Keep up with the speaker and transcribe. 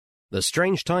The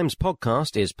Strange Times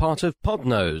podcast is part of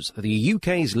Podnose, the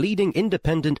UK's leading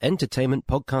independent entertainment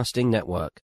podcasting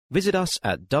network. Visit us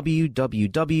at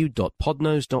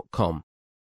www.podnose.com.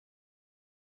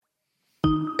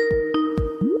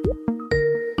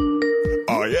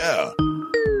 Oh, yeah.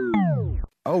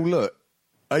 Oh, look.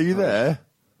 Are you there?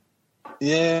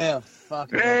 Yeah,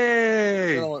 fucking.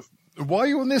 Hey! Why are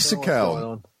you on this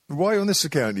account? Why are you on this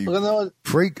account, you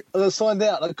freak? I signed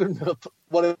out. I couldn't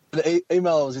whatever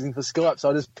email I was using for Skype, so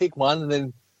I just picked one and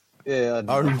then, yeah.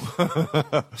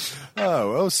 Oh,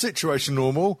 well, situation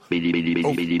normal. Oh,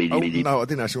 no, I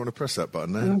didn't actually want to press that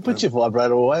button there. Put your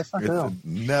vibrator away. Fucking hell.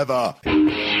 Never. They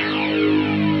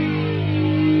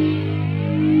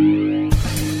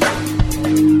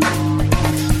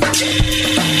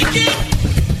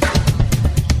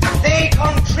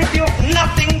contribute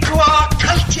nothing to our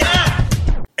culture.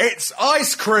 It's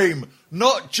ice cream,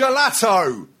 not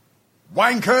gelato.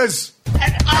 Wankers.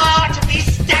 And are to be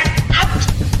stamped out.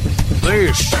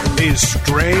 This is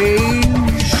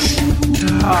Strange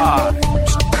Times.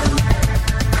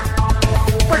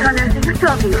 What on earth are you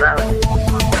talking about?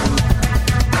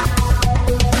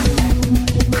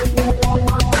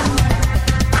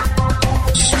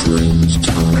 Strange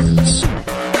Times.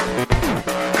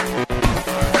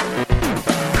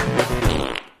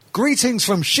 Greetings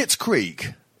from Schitt's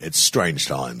Creek. It's Strange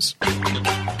Times.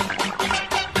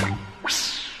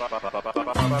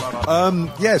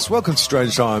 Yes, welcome to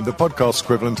Strange Time, the podcast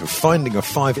equivalent of finding a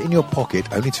five in your pocket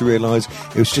only to realise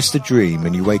it was just a dream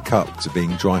and you wake up to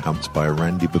being dry humped by a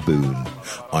randy baboon.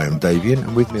 I am Davian,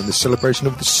 and with me in the celebration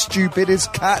of the stupid is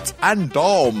Kat and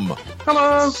Dom.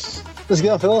 Hello. How's it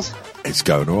going, fellas? It's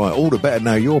going all right. All the better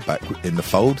now you're back in the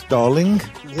fold, darling.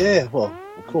 Yeah, well,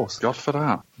 of course. God for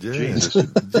that. Yeah. Jesus.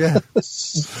 Yeah.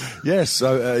 Yes,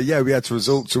 so, we had to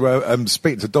resort to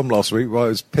speaking to Dom last week while I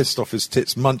was pissed off his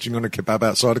tits munching on a kebab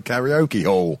outside a karaoke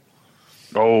hall.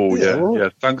 Oh, yeah.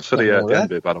 Thanks for the end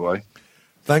bit, by the way.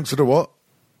 Thanks for the what?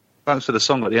 Thanks for the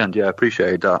song at the end. Yeah, I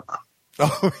appreciated that.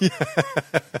 Oh, yeah.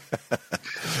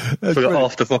 I forgot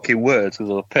half the fucking words because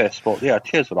I was pissed, but yeah,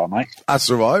 cheers for that, mate. That's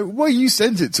all right. Well, you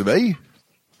sent it to me.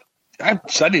 I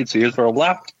sent it to you for a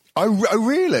laugh. Oh,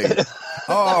 really?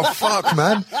 Oh, fuck,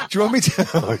 man. Do you want me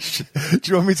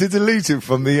to delete it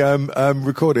from the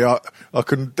recording? I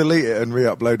can delete it and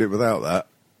re-upload it without that.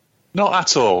 Not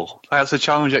at all. That's a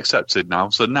challenge accepted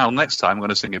now. So now, next time, I'm going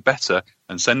to sing it better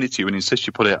and send it to you and insist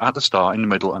you put it at the start, in the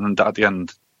middle, and then at the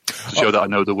end to show that I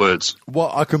know the words.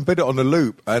 Well, I can put it on a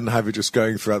loop and have it just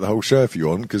going throughout the whole show if you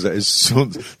want, because that is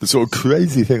the sort of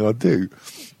crazy thing I do.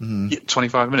 Yeah,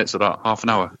 25 minutes of that, half an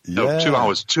hour. Yeah. No, 2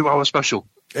 hours. 2 hour special.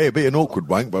 It'd be an awkward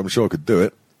wank, but I'm sure I could do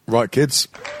it. Right, kids?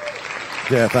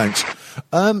 Yeah, thanks.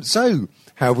 So,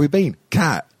 how have we been?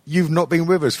 Kat, you've not been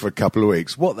with us for a couple of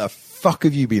weeks. What the fuck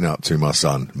have you been up to, my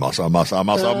son? My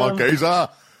geezer.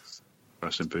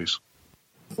 Rest in peace.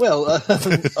 Well, I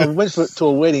went to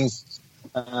a wedding,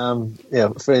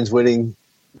 a friend's wedding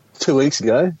 2 weeks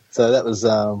ago, so that was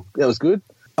good.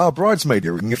 Oh, bridesmaid,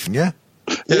 yeah?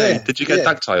 Yeah. Did you get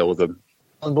dactyl with them?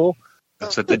 On ball. I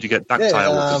said, did you get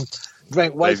dactyl with them?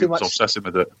 Drank way too much. Was obsessing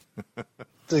with it.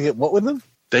 Did you get what with them?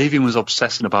 Davian was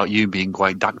obsessing about you being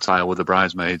quite dactyl with the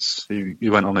bridesmaids.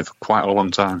 You went on it for quite a long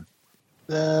time.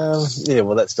 Yeah,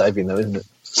 well, that's Davian, though, isn't it?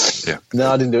 Yeah. No,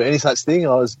 I didn't do any such thing.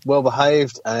 I was well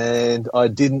behaved, and I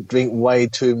didn't drink way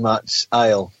too much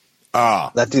ale.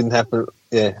 Ah, that didn't happen.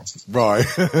 Yeah, right.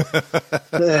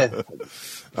 Yeah.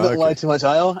 Not way too much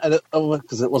ale, and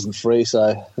because it wasn't free, so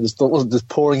I just thought wasn't just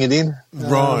pouring it in.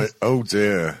 Right. Oh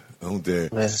dear.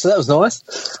 Yeah, so that was nice.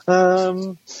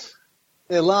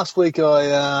 Last week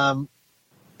my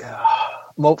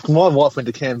wife went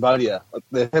to Cambodia.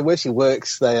 Where she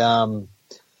works, they have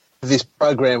this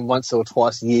program once or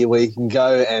twice a year where you can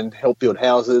go and help build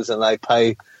houses, and they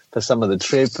pay for some of the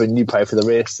trip, and you pay for the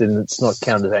rest, and it's not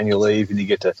counted as annual leave, and you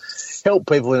get to help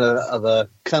people in another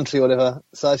country or whatever.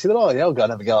 So she said, oh, yeah, I'll go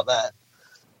and have a go at that.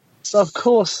 So, of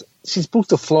course, she's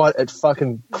booked a flight at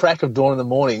fucking crack of dawn in the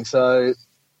morning,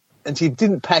 and she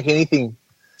didn't pack anything.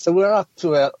 So we're up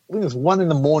to I think it was 1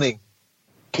 a.m,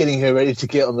 getting her ready to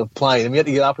get on the plane, and we had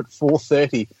to get up at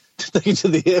 4:30 to take her to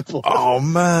the airport. Oh,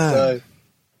 man.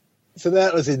 So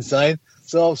that was insane.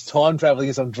 So I was time traveling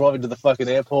as I'm driving to the fucking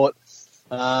airport,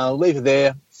 leave her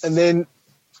there, and then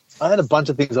I had a bunch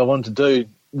of things I wanted to do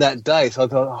that day. So I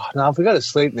thought, oh, no, if we go to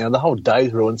sleep now, the whole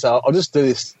day's ruined, so I'll just do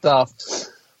this stuff.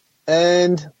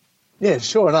 And, yeah,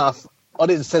 sure enough, I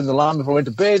didn't set an alarm before I went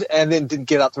to bed, and then didn't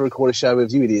get up to record a show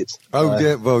with you idiots. Oh,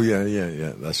 yeah, well,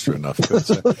 yeah, that's true enough. But,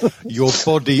 your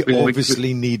body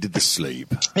obviously needed the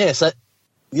sleep. Yeah,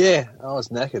 I was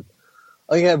knackered.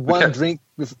 I think I had one drink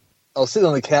I was sitting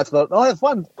on the couch, but I have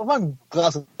one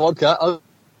glass of vodka. I was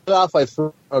halfway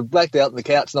through, I blacked out on the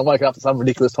couch, and I woke up at some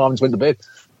ridiculous time and just went to bed.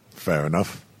 Fair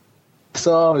enough.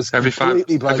 So I was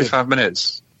completely every 5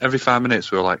 minutes. Every 5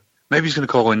 minutes, we were like, maybe he's going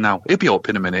to call in now. He'll be up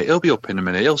in a minute.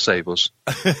 He'll save us.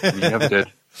 And he never did.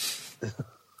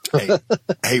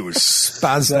 He was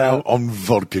spazzed out on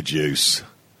vodka juice.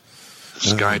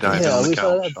 Skydiving on the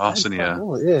couch. Arse in the air.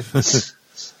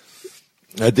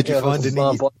 Did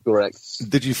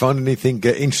you find anything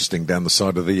interesting down the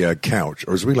side of the couch,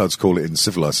 or as we like to call it in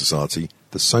civilized society,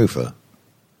 the sofa?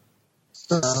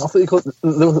 I thought you called it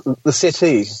the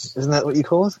settee. Isn't that what you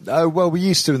call it? Oh, well, we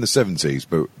used to in the 70s,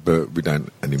 but we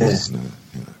don't anymore. Yeah. No,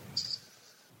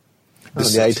 The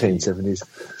 1870s.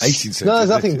 1870s. No, there's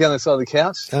nothing down the side of the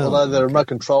couch, although the remote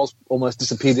controls almost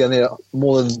disappeared down there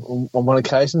more than on one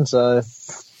occasion. So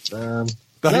they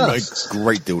make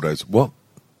great dildos. What?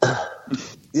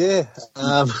 Yeah.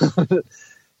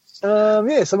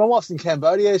 So my wife's in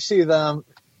Cambodia. She had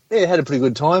a pretty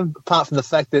good time, apart from the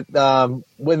fact that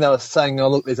when they were saying, oh,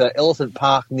 look, there's an elephant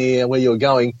park near where you're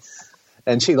going,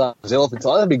 and she loves elephants.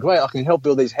 Oh, that'd be great. I can help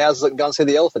build these houses. I can go and see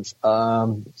the elephants.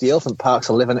 The elephant park's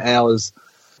 11 hours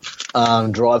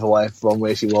drive away from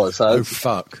where she was. So oh,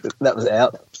 fuck. That was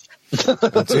out.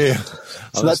 Oh, dear.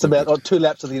 So that's about 2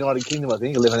 laps of the United Kingdom, I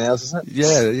think, 11 hours, isn't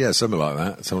it? Yeah, something like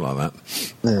that.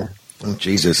 Yeah. Oh,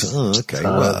 Jesus. Oh, okay.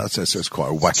 Well, that's quite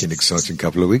a wacky and exciting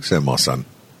couple of weeks there, my son.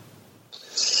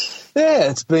 Yeah,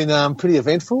 it's been pretty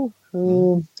eventful.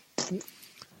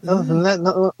 Other than that,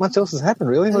 not much else has happened,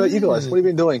 really. What about you guys? What have you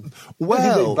been doing? What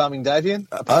have you been bumming, Davian,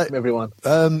 apart from everyone?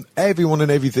 Everyone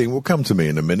and everything will come to me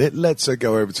in a minute. Let's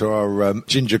go over to our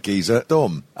ginger geezer,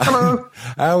 Dom. Hello.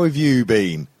 How have you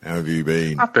been?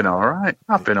 I've been all right.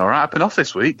 I've been off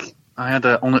this week. I had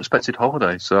an unexpected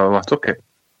holiday, so I took it.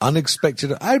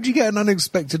 Unexpected? How'd you get an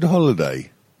unexpected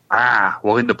holiday?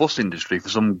 Well, in the bus industry, for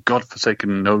some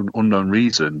godforsaken unknown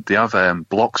reason, they have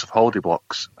blocks of holiday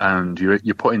blocks, and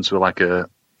you're put into like a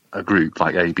group,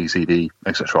 like A, B, C, D,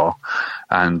 etc.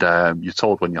 And you're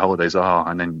told when your holidays are,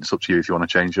 and then it's up to you if you want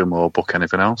to change them or book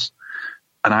anything else.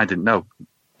 And I didn't know,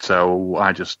 so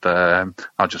I was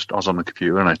on the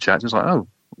computer and I checked. It's like, oh,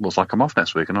 looks like I'm off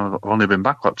next week, and I've only been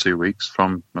back like 2 weeks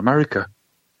from America.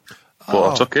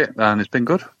 But I took it, and it's been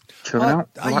good. Chilling out,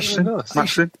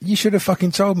 relaxing. You should have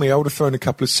fucking told me. I would have thrown a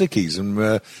couple of sickies,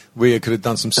 and we could have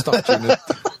done some stuff.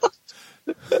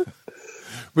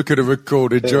 We could have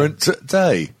recorded during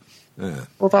today. Yeah.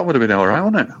 Well, that would have been all right,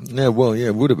 wouldn't it? Yeah, well, yeah,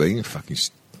 it would have been. You fucking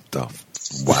stuff.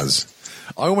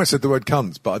 I almost said the word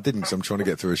cunts, but I didn't, because I'm trying to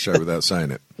get through a show without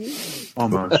saying it.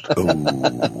 Almost.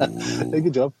 Hey,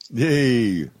 good job.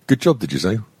 Yay. Good job, did you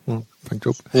say? Well, thank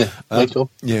job. Yeah, thank job.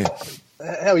 Yeah.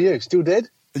 How are you? Still dead?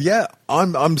 Yeah,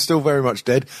 I'm still very much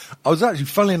dead. I was actually,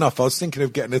 funnily enough, I was thinking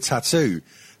of getting a tattoo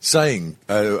saying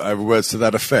words to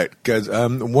that effect. Because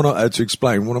to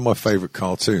explain, one of my favourite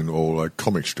cartoon or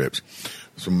comic strips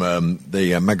from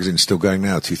the magazine Still Going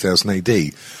Now, 2000 AD,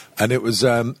 and it was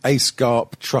Ace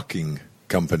Garp Trucking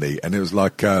Company, and it was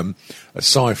like a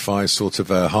sci-fi sort of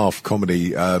a half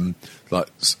comedy,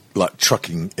 like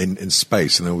trucking in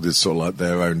space, and all this sort of like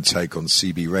their own take on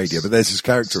CB radio. But there's this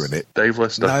character in it. Dave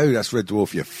Lister. No, that's Red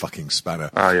Dwarf, you fucking spanner.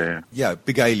 Oh, yeah. Yeah,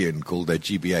 big alien called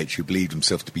GBH who believed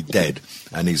himself to be dead,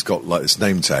 and he's got like this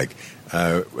name tag,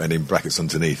 and in brackets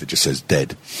underneath it just says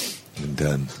dead. And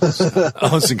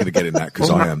I was thinking of getting that because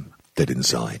I am dead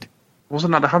inside.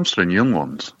 Wasn't that the Hamster and Young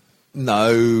Ones?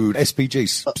 No, SPG,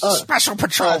 Special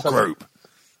Patrol Group.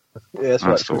 Yeah, that's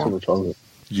right, Special Patrol Group.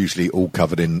 Usually all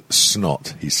covered in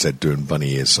snot, he said, doing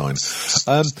bunny ear sign.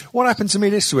 What happened to me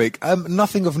this week?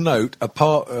 Nothing of note,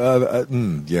 apart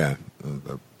from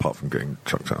getting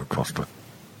chucked out of Costa.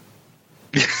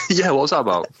 Yeah, what was that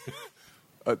about?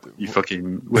 You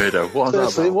fucking weirdo. What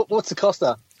was that about? What's the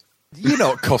Costa? You know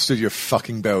what Costa, you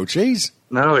fucking bell cheese.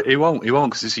 No, he won't,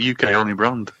 because it's a UK-only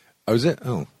brand. Oh, is it?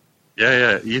 Oh.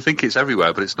 Yeah. You think it's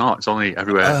everywhere, but it's not. It's only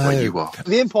everywhere where you are.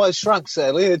 The Empire's shrunk,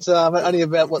 sadly. It's only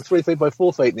about, 3 feet by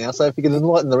 4 feet now, so if you can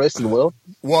enlighten the rest of the world.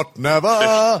 What, never?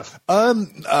 It's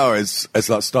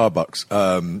like Starbucks,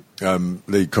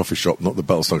 the coffee shop, not the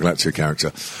Battlestar Galactica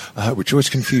character, which always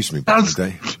confused me back in the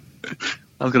day.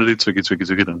 I was going to do Twiggy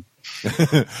then.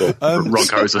 Wrong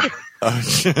character.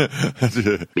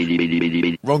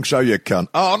 Wrong show, you cunt.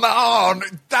 Oh, no,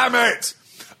 damn it!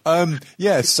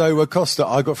 So Costa,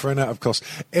 I got thrown out of Costa.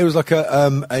 It was like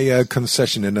a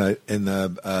concession in a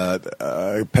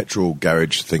petrol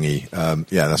garage thingy.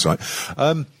 Yeah, that's right.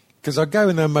 Because I go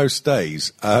in there most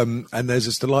days, and there's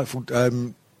this delightful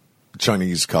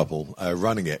Chinese couple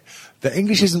running it. The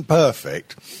English isn't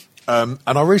perfect. And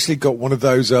I recently got one of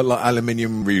those like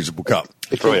aluminium reusable cup,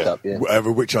 The King Cup, yeah.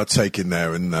 Whatever, which I take in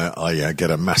there, and I get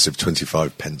a massive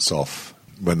 25 pence off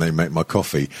when they make my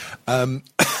coffee. And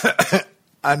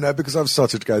because I've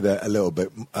started to go there a little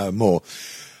bit more,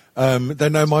 they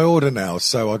know my order now,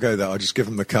 so I go there, I just give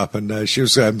them the cup, and she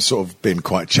was sort of being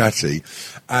quite chatty,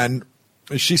 and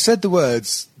she said the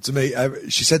words to me,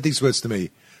 she said these words to me,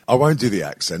 I won't do the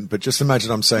accent, but just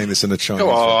imagine I'm saying this in a Chinese. Go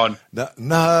on.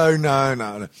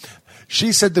 No.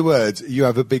 She said the words, you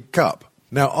have a big cup.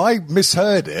 Now, I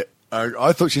misheard it.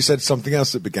 I thought she said something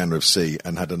else that began with C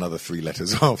and had another 3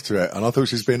 letters after it, and I thought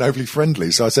she was being overly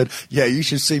friendly. So I said, yeah, you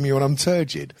should see me when I'm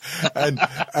turgid. And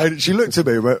she looked at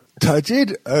me and went,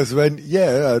 turgid? I went,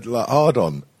 yeah, like hard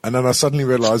on. And then I suddenly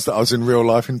realised that I was in real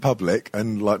life in public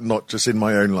and like not just in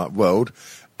my own like world.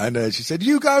 And she said,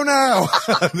 you go now.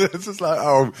 And it's just like,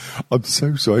 oh, I'm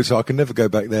so sorry. So I can never go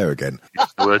back there again.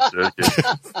 The word turgid.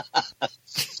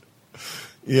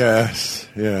 Yes,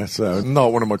 so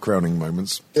not one of my crowning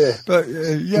moments. Yeah. But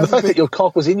the fact that your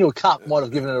cock was in your cup might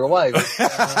have given it away. But,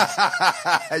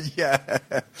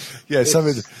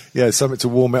 something to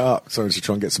warm it up, something to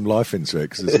try and get some life into it,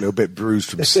 because it's a little bit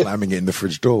bruised from slamming it in the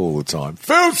fridge door all the time.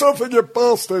 Feel something, you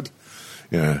bastard!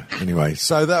 Yeah, anyway,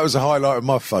 so that was a highlight of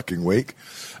my fucking week.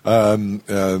 What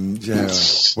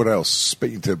else?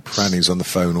 Speaking to prannies on the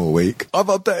phone all week. I've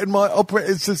updated my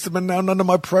operating system, and now none of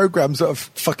my programs that are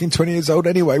fucking 20 years old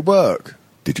anyway work.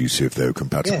 Did you see if they were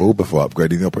compatible before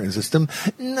upgrading the operating system?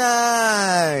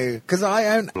 No, because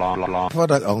I own... Blah, blah, blah. I'm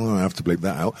going to have to bleep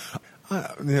that out.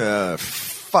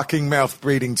 Fucking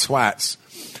mouth-breeding twats.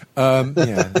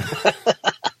 Yeah.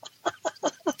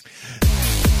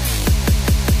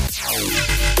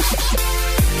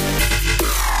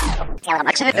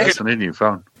 It's an Indian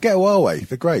phone. Get a Huawei,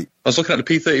 they're great. I was looking at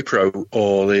the P30 Pro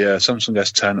or the Samsung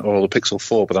S10 or the Pixel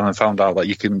 4, but then I found out that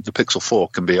the Pixel 4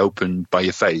 can be opened by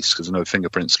your face because there's no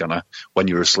fingerprint scanner when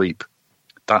you're asleep.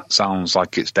 That sounds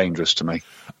like it's dangerous to me.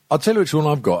 I'll tell you which one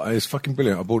I've got. It's fucking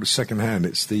brilliant. I bought it second hand.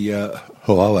 It's the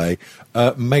Huawei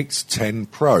Mate 10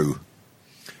 Pro.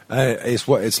 It's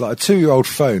like a 2-year-old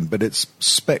phone, but its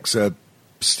specs are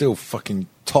still fucking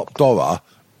top dollar.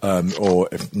 Or,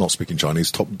 if not speaking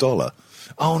Chinese, top dollar.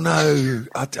 Oh, no.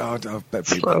 I better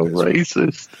be so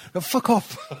racist. Fuck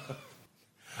off.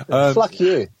 Fuck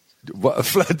you.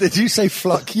 What, did you say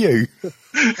fuck you?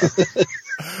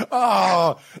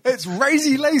 Oh, it's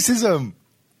racy lacism.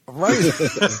 So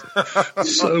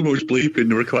much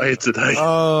bleeping required today.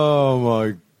 Oh,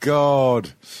 my God.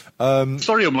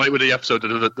 Sorry I'm late with the episode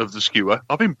of the Skewer.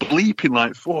 I've been bleeping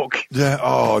like fuck.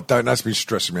 Yeah, don't. That's been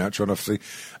stressing me out trying to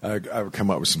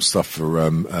come up with some stuff for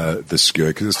the Skewer,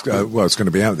 because it's going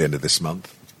to be out at the end of this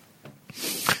month.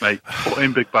 Mate, put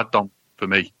in Big Bad Dom for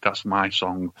me. That's my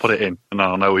song. Put it in. And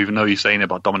I'll know, even though you're saying it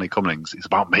about Dominic Cummings, it's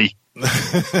about me.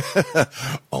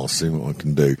 I'll see what I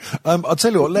can do. I'll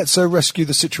tell you what, let's rescue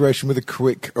the situation with a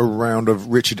quick round of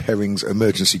Richard Herring's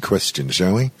emergency questions,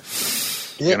 shall we?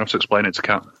 You're going to have to explain it to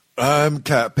Kat.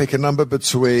 Kat, pick a number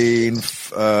between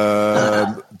 20...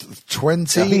 I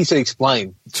think you should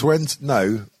explain. 20...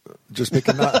 No, just pick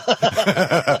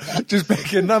a just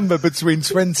pick a number between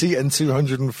 20 and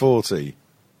 240.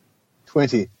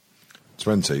 20.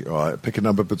 20, all right. Pick a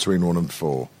number between 1 and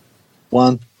 4.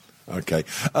 1. Okay.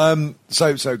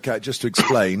 So, Kat, just to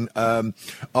explain, I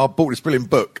bought this brilliant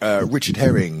book, Richard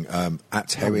Herring,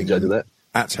 at Herring...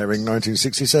 At Herring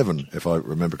 1967, if I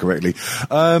remember correctly.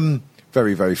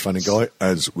 Very, very funny guy,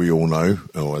 as we all know,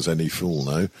 or as any fool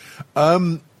know.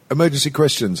 Emergency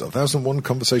questions, 1001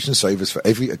 conversation savers for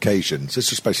every occasion. So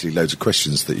it's especially loads of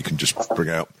questions that you can just bring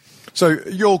out. So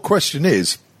your question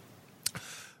is,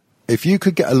 if you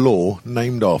could get a law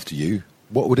named after you,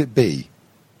 what would it be?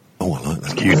 Oh, I like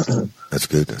that. Cute. That's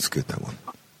good, that one.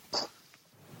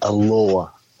 A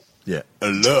law. Yeah, a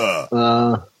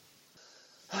law.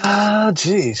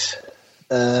 Jeez.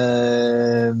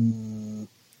 The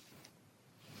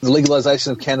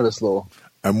legalisation of cannabis law.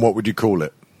 And what would you call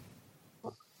it?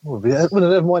 Would it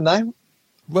have my name?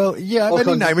 Well, yeah,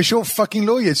 any name. It's your fucking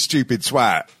law, you stupid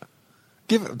twat.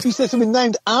 You said something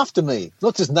named after me,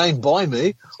 not just named by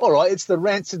me. All right, it's the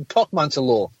rancid cockmuncher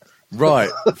law. Right.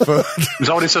 Is that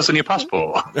what it says on your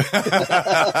passport?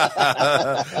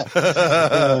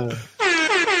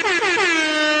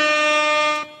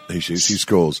 He shoots, he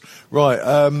scores.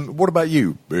 Right, what about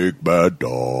you, Big Bad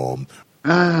Dom?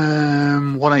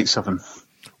 187.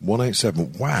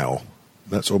 187, wow.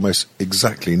 That's almost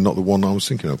exactly not the one I was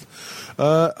thinking of.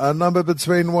 A number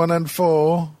between 1 and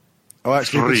 4. Oh,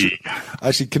 actually,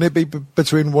 3. Can it be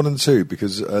between 1 and 2?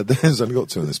 Because there's only got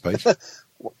 2 on this page.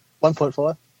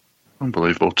 1.5.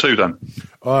 Unbelievable. 2 then.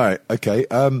 All right, okay.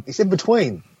 It's in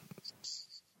between.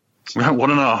 We had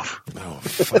 1.5. Oh,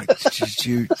 fuck.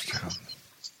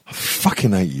 I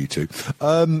fucking hate you two.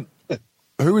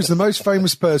 Who is the most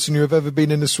famous person you have ever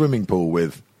been in a swimming pool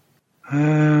with?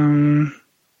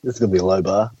 This is going to be a low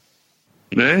bar.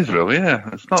 It is really, yeah.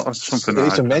 It's not something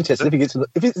He's from Manchester. If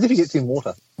he gets in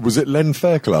water. Was it Len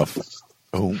Fairclough?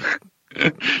 Oh.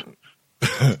 I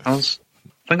think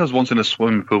I was once in a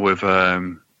swimming pool with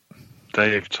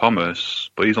Dave Thomas,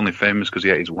 but he's only famous because he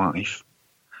ate his wife.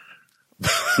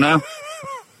 No.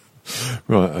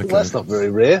 Right, okay. Well, that's not very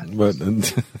rare.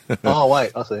 Oh,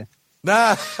 wait, I see.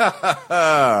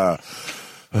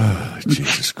 Oh,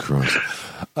 Jesus Christ.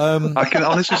 I can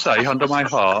honestly say, under my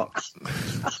heart,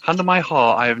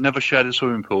 I have never shared a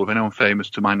swimming pool with anyone famous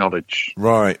to my knowledge.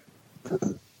 Right.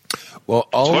 Well,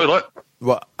 Toilet.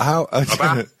 Well, how?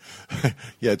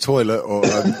 Yeah, toilet or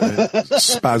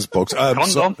spaz box.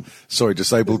 Sorry,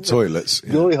 disabled toilets.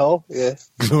 Yeah. Glory hole, yeah.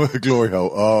 Glory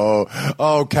hole.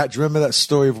 Oh, Kat, do you remember that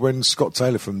story of when Scott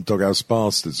Taylor from Doghouse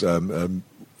Bastards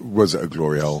was at a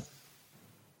glory hole?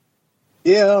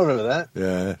 Yeah, I remember that.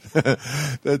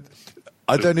 Yeah.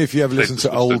 I don't know if you ever listened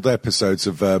to old episodes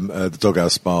of the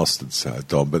Doghouse Bastards,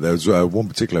 Dom, but there was one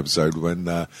particular episode when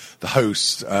the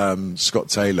host, Scott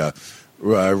Taylor,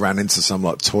 ran into some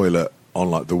toilet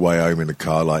on the way home in a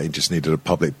car, he just needed a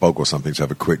public bog or something to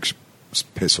have a quick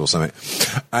piss or something,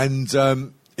 and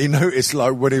he noticed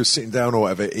when he was sitting down or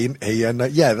whatever,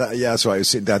 that's right, he was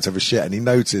sitting down to have a shit, and he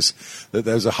noticed that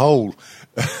there was a hole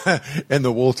in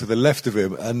the wall to the left of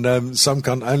him, and some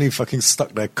cunt only fucking stuck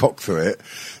their cock through it.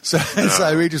 So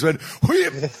he just went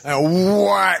whip and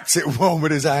whacked it one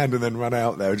with his hand, and then ran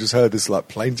out there. I just heard this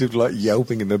plaintive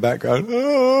yelping in the background.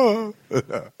 Oh.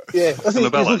 Yeah, I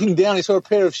think he was looking down. He saw a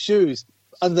pair of shoes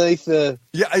underneath the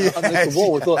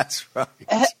wall. I thought, that's right.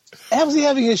 How's he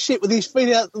having his shit with his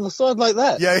feet out on the side like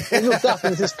that? Yeah. He looked up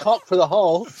and there's his cock for the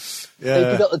hole. Yeah. He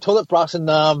picked up the toilet brush and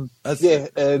and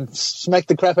smacked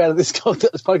the crap out of this cock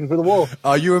that was poking through the wall.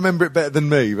 Oh, you remember it better than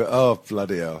me, but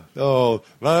bloody hell. Oh,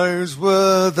 those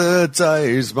were the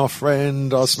days, my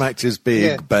friend. I smacked his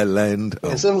big bell end. Oh.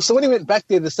 Yeah, so when he went back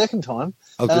there the second time...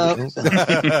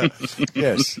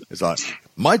 yes, it's like,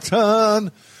 my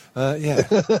turn. Yeah.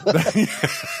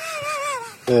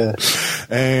 Yeah.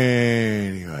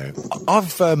 Anyway,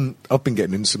 I've been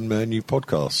getting in some new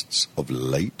podcasts of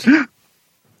late.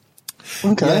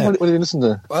 Okay, Yeah. what do you listen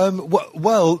to?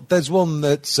 Well, there's one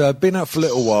that's been out for a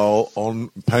little while on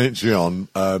Patreon,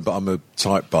 but I'm a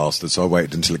tight bastard, so I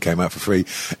waited until it came out for free.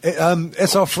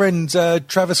 It's our friend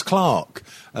Travis Clark.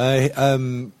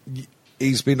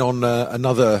 He's been on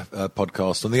another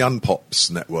podcast on the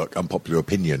Unpops network, Unpopular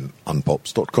Opinion,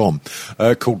 unpops.com,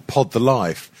 called Pod the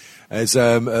Life. There's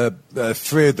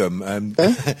three of them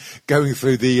going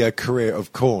through the career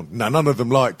of Korn. Now, none of them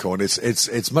like Korn.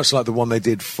 It's much like the one they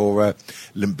did for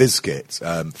Limp Bizkit,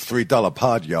 $3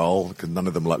 pod, y'all, because none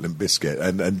of them like Limp Bizkit,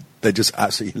 and they're just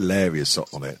absolutely hilarious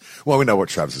on it. Well, we know what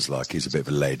Travis is like. He's a bit of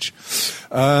a ledge.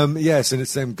 Yes, and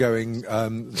it's them going,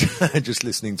 just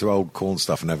listening to old Korn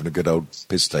stuff and having a good old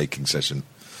piss-taking session.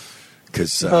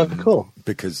 Cause, cool.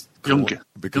 Because Young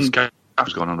Gafford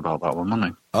was going on about that one,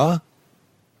 wasn't he?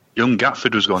 Young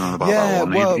Gafford was going on about that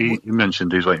one. Well, he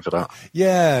mentioned he was waiting for that.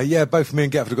 Yeah. Both me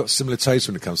and Gafford have got similar tastes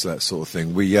when it comes to that sort of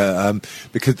thing. We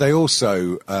because they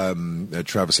also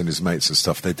Travis and his mates and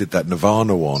stuff. They did that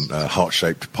Nirvana one,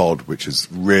 Heart-Shaped Pod, which is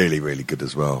really, really good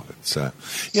as well. It's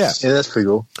yeah, that's pretty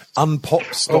cool.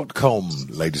 Unpops.com,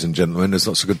 ladies and gentlemen. There's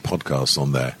lots of good podcasts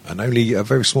on there, and only a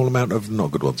very small amount of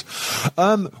not good ones.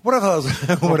 What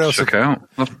else? What else? Check out.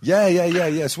 Yeah.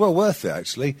 It's well worth it,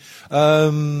 actually.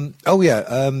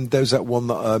 There's that one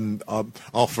that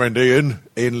our friend Ian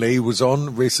Lee was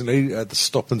on recently, the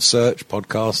Stop and Search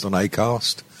podcast on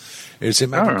Acast. It's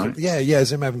him having,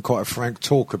 it's him having quite a frank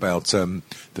talk about the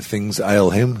things that ail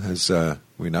him, as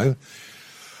we know.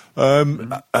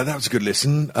 That was a good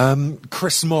listen.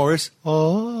 Chris Morris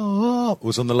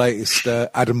was on the latest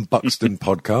Adam Buxton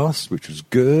podcast, which was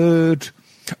good.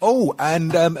 Oh,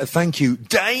 and thank you,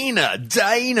 Dana.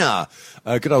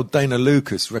 Good old Dana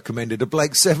Lucas recommended a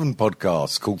Blake Seven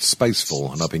podcast called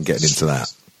Spacefall, and I've been getting into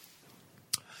that.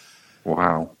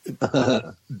 Wow.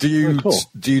 Do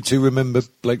you two remember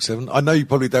Blake Seven? I know you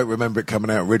probably don't remember it coming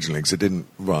out originally because it didn't.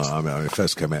 Well, I mean, it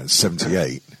first came out in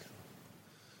 '78.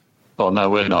 Oh no,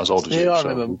 we're not as old as you. Yeah, I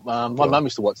remember. My mum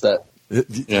used to watch that.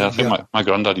 Yeah, I think my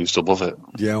granddad used to love it.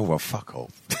 Yeah, well, fuck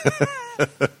off.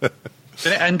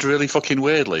 Didn't it end really fucking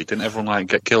weirdly? Didn't everyone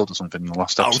get killed or something in the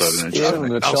last episode?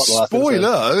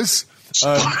 Spoilers!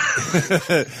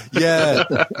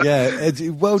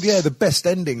 The best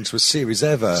endings for a series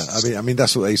ever. I mean,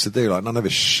 that's what they used to do. None of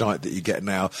this shite that you get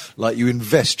now. You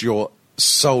invest your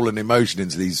soul and emotion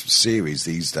into these series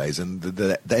these days, and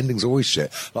the ending's always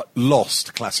shit. Like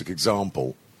Lost, classic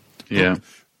example. Yeah,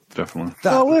 definitely.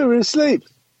 we were asleep.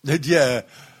 Yeah.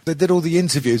 They did all the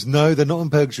interviews. No, they're not in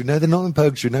purgatory. No, they're not in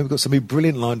purgatory. No, we've got something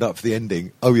brilliant lined up for the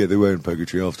ending. Oh, yeah, they were in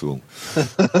purgatory after all.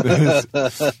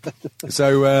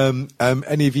 So,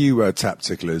 any of you tap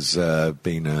ticklers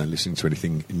been listening to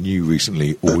anything new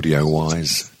recently,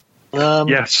 audio-wise?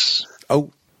 Yes.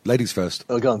 Oh, ladies first.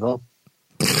 Oh, go on.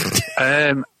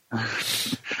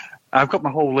 I've got my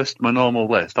whole list, my normal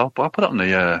list. I'll put it on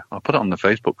the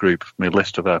Facebook group, my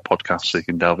list of podcasts, so you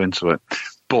can delve into it.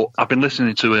 But I've been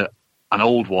listening to an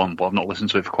old one, but I've not listened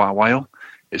to it for quite a while.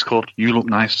 It's called You Look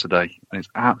Nice Today, and it's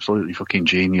absolutely fucking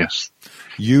genius.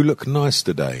 You Look Nice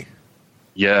Today?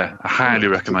 Yeah, I highly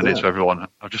recommend it to everyone.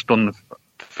 I've just done the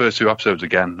first 2 episodes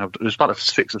again. It's about the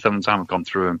 6th or 7th time I've gone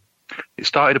through them. It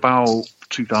started about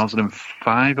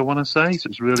 2005, I want to say, so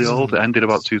it's really old. It ended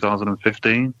about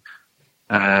 2015.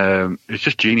 It's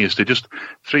just genius. They're just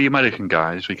 3 American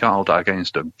guys. We can't hold that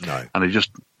against them. No. And they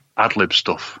just ad-lib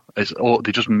stuff. They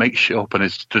just make shit up, and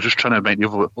they're just trying to make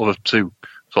the other 2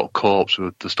 sort of corpse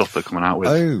with the stuff they're coming out with.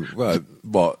 Oh, well,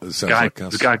 what? It sounds like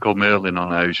us. The guy called Merlin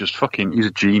on there, he's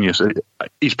a genius.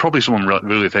 He's probably someone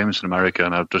really famous in America,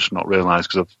 and I've just not realised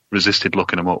because I've resisted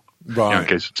looking him up. Right. In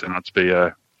case it turned out to be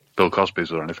Bill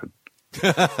Cosby's or anything.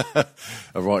 A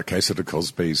right case of the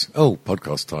Cosbys. Oh,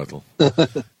 podcast title.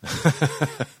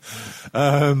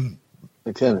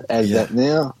 We can add that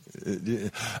now.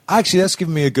 Actually, that's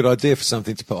given me a good idea for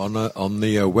something to put on the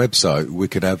website. We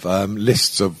could have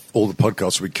lists of all the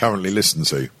podcasts we currently listen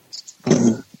to.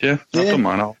 Yeah, I've done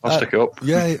mine. I'll stick it up.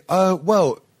 Yeah.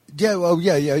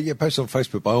 Yeah. Post it on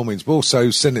Facebook by all means. But also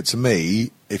send it to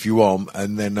me if you want,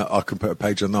 and then I can put a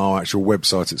page on our actual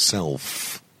website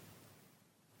itself.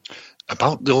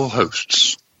 About your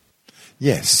hosts.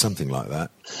 Yes, something like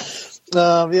that.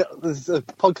 There's a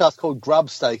podcast called Grub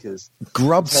Stakers.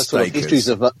 Grub Stakers? Sort of histories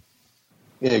of,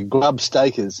 Grub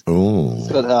Stakers. Oh.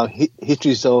 It's got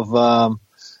histories of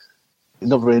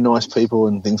not very nice people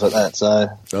and things like that. So.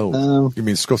 You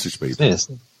mean Scottish people? Yes.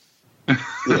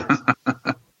 Yeah.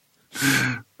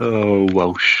 Oh,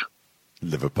 Welsh.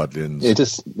 Liverpudlians. Yeah,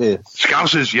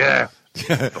 Scousers, yeah.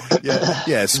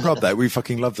 Yeah, scrub that. We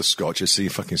fucking love the Scotch. It's the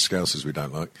fucking Scousers we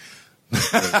don't like.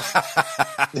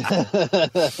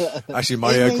 Actually,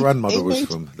 my grandmother was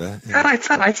from there. Yeah. All right,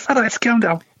 calm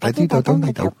down.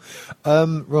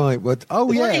 Right.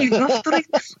 Oh, yeah.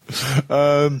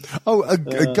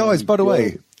 Guys, by the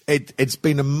way, it's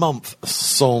been a month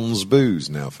sans booze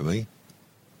now for me.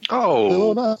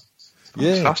 Oh,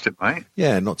 yeah. Fantastic, mate.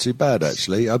 Yeah, not too bad,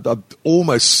 actually. I've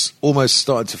almost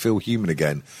started to feel human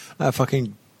again. That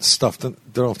fucking stuff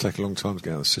don't take a long time to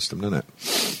get out of the system, doesn't it?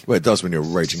 Well, it does when you're a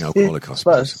raging alcoholic, I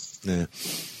suppose. Yeah.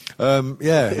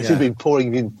 You've been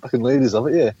pouring in fucking litres of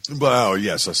it, yeah. Well,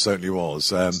 yes, I certainly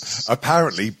was.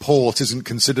 Apparently, port isn't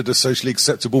considered a socially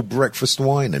acceptable breakfast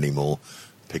wine anymore.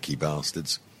 Picky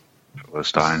bastards.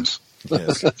 Steins.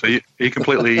 Yes. So you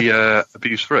completely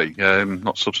abuse-free,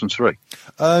 not substance-free?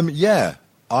 Yeah,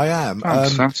 I am.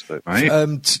 Fantastic,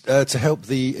 mate. To help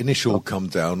the initial come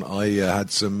down, I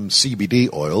had some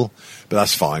CBD oil, but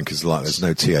that's fine because there's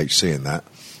no THC in that.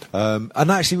 And that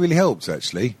actually really helped,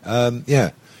 actually. Yeah,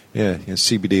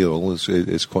 CBD oil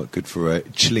is quite good for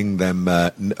chilling them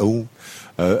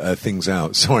things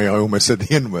out. Sorry, I almost said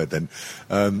the N-word then.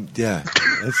 Yeah.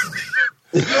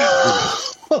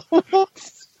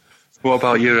 What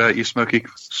about your smoky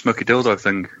dildo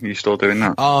thing? Are you still doing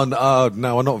that? No, I'm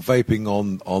not vaping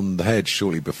on the head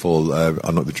shortly before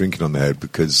I'm not the drinking on the head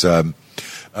because I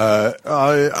ain't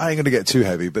going to get too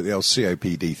heavy, but the old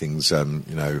COPD things,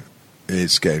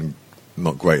 it's getting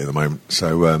not great at the moment.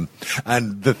 So,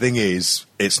 and the thing is,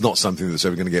 it's not something that's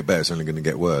ever going to get better. It's only going to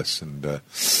get worse. And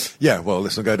let's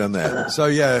not go down there. So,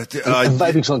 yeah.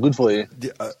 Vaping's not good for you.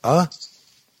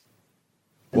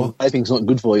 What? Vaping's not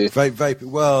good for you. Vape.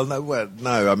 Well,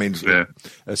 no. I mean,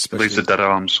 especially it leads to dead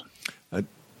arms. It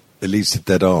leads to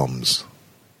dead arms.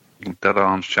 Dead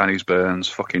arms, Chinese burns,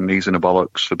 fucking knees in the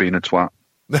bollocks for being a twat.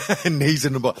 Knees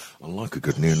in the bollocks. I like a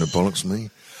good knee in the bollocks, me.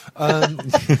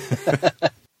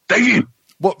 Damien!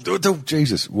 What? Oh,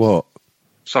 Jesus! What?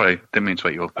 Sorry, didn't mean to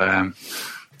wake you up.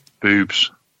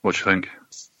 Boobs. What do you think?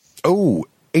 Oh.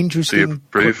 Interesting. Do you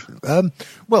approve?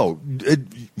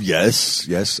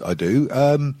 Yes, I do.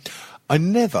 I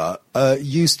never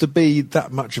used to be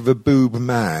that much of a boob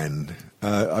man.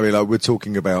 We're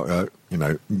talking about,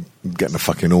 getting a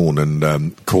fucking on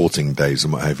and courting days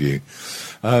and what have you.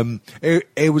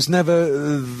 It was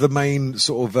never the main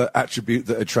sort of attribute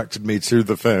that attracted me to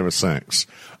the fairer sex.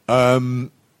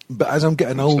 But as I'm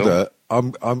getting older,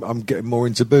 I'm getting more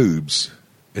into boobs.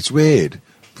 It's weird.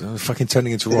 I'm fucking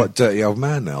turning into a right dirty old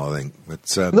man now, I think.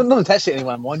 But Not attached to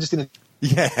anyone, mine, just in a...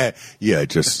 yeah,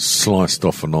 just sliced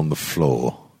off and on the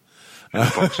floor.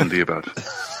 Box under your bed.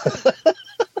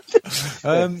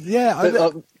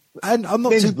 And I'm not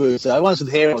men's too... boobs, though. Ones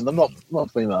with hair on them,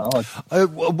 not female. I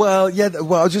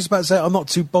was just about to say, I'm not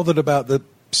too bothered about the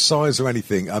size or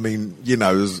anything. I mean, you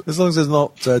know, as long as there's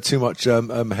not too much hair on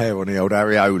the old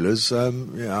areolas,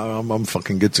 I'm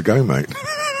fucking good to go, mate.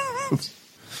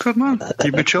 Good man.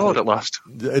 You matured at last.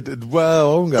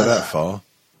 Well, I won't go that far.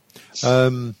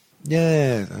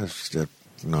 That's just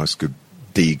a nice, good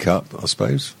D cup, I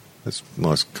suppose. That's a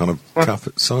nice kind of cup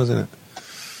size, isn't it?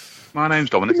 My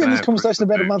name's Dominic. Did we have this conversation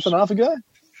about a month and a half ago?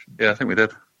 Yeah, I think we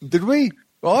did. Did we?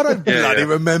 Well, I don't bloody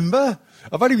remember.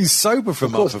 I've only been sober for a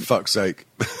month, for fuck's sake.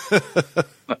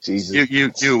 Jesus.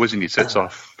 You were whizzing your tits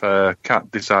off.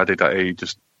 Cat decided that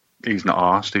he's not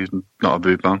arsed, he's not a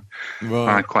boob man.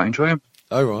 Right. I quite enjoy him.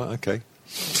 Oh, right, okay.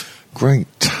 Great.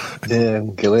 Yeah,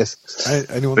 Gillis.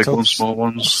 Anyone Big told ones, small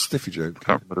ones. Stiffy joke.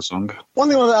 Can't remember the song. One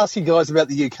thing I want to ask you guys about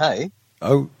the UK,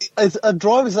 Oh, are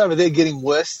drivers over there getting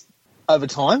worse over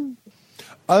time?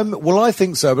 well, I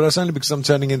think so, but that's only because I'm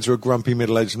turning into a grumpy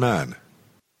middle-aged man.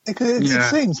 Because it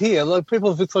seems here, like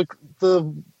people, it's like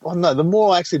the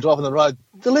more I actually drive on the road,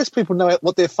 the less people know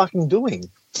what they're fucking doing.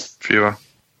 Fewer.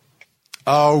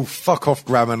 Oh, fuck off,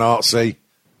 Graham and Artsy.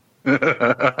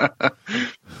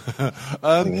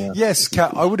 Yes,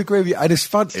 Kat, I would agree with you, and it's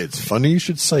fun. It's funny you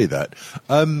should say that.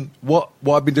 What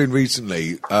I've been doing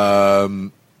recently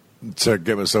to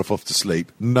get myself off to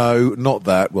sleep? No, not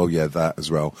that. Well, yeah, that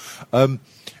as well.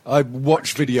 I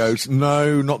watch videos.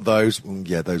 No, not those. Well,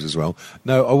 yeah, those as well.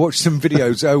 No, I watch some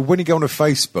videos. When you go on a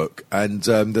Facebook and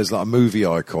there's like a movie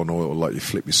icon or like you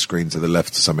flip your screen to the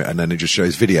left or something and then it just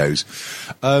shows videos.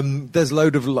 There's a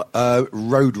load of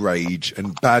road rage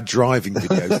and bad driving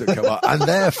videos that come up and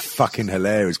they're fucking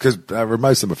hilarious because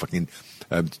most of them are fucking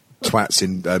twats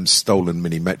in stolen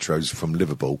mini metros from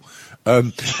Liverpool.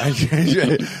 And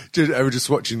we're just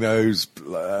watching those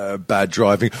bad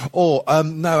driving. Or,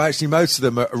 no, actually, most of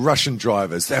them are Russian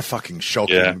drivers. They're fucking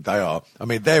shocking. Yeah. They are. I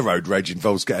mean, their road rage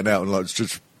involves getting out and like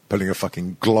just pulling a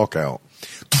fucking Glock out.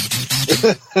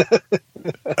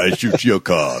 I shoot your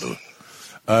car.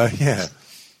 Yeah.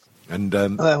 And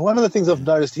one of the things I've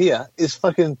noticed here is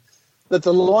fucking that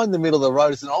the line in the middle of the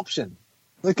road is an option.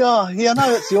 Like, oh, yeah, I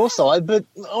know it's your side, but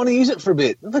I want to use it for a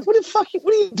bit. I'm like, what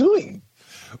are you doing?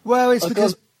 Well, it's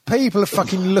because people are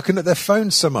fucking looking at their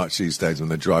phones so much these days when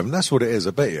they're driving. That's what it is,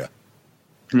 I bet you.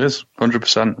 It is,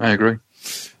 100%. I agree.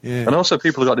 Yeah. And also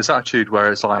people have got this attitude where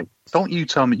it's like, you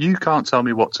can't tell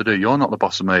me what to do. You're not the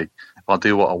boss of me. I'll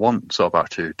do what I want sort of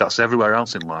attitude. That's everywhere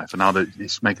else in life. And now that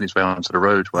it's making its way onto the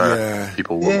road where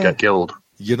people will get killed.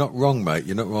 You're not wrong, mate.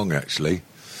 You're not wrong, actually.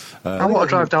 I want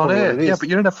to drive down here. Yeah, but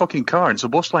you're in a fucking car and it's a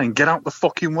bus lane. Get out the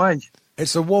fucking way.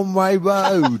 It's a one-way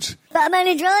road. But I'm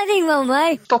only driving one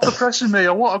way. Stop oppressing me.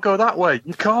 I want to go that way.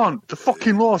 You can't. The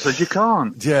fucking law says you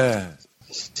can't. Yeah.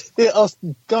 Yeah, I was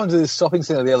going to this shopping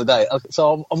centre the other day.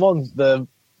 So I'm on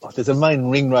there's a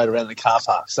main ring road around the car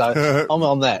park. So I'm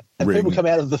on that. And people come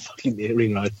out of the fucking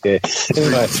ring road. Yeah.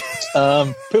 Anyway,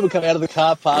 people come out of the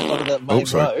car park onto that main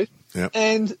road. Yep.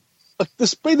 And the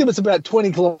speed limit's about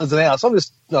 20 kilometres an hour. So I'm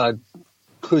just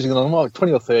cruising along, like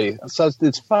 20 or 30. So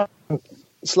it's fucking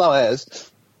slow as.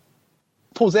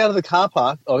 Pulls out of the car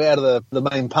park, or out of the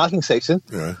main parking section.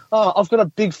 Yeah. Oh, I've got a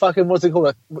big fucking, what's it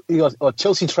called? A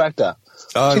Chelsea tractor.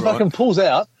 Oh, she fucking pulls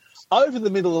out over the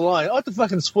middle of the lane. I have to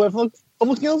fucking swerve. I'm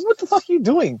looking, what the fuck are you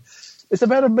doing? It's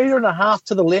about 1.5 meters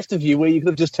to the left of you where you could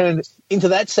have just turned into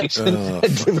that section and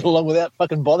driven along without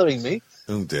fucking bothering me.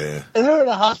 Oh, dear. And her and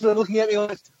a half minute looking at me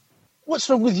like, what's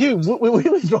wrong with you? We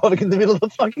were driving in the middle of the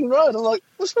fucking road. I'm like,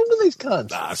 what's wrong with these cunts?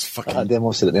 That's fucking... Oh, damn,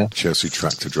 I'll sit it now. Chelsea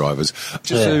tractor drivers.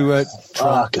 Just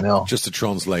to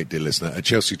translate, dear listener, a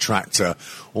Chelsea tractor,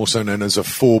 also known as a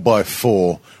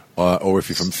 4x4, or if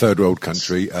you're from third world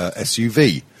country,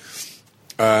 SUV.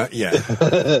 Yeah.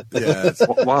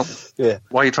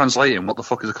 Why are you translating? What the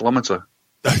fuck is a kilometre?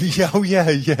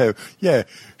 Yeah.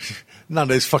 None of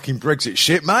this fucking Brexit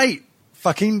shit, mate.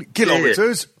 Fucking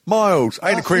kilometres, miles.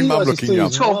 Ain't a cream mum looking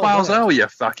young. 12 miles an hour, you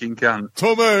fucking can.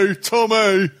 Tommy.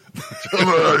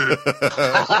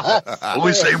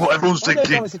 Always saying what everyone's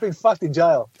thinking. He's been fucked in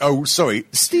jail. Oh, sorry.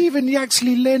 Stephen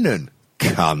Yaxley Lennon.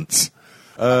 Cunt.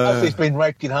 He's been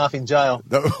raped in half in jail.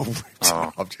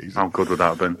 Jesus. How good would that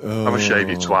have been? Have a shave,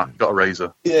 you twat. Got a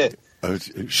razor. Yeah.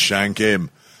 Shank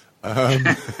him.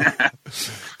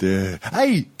 Dear.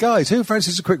 Hey, guys, who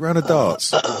fancies a quick round of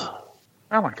darts?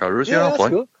 I like Irish, I'll play.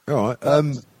 Cool. All right,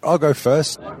 I'll go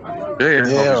first. Yeah,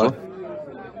 obviously.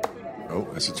 right. Oh,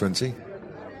 that's a 20.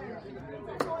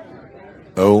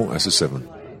 Oh, that's a 7.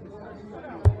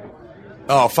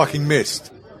 Oh, fucking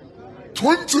missed.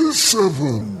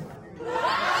 27.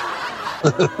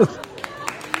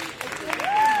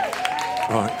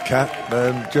 Right, Kat,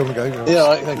 do you want to go? Yeah,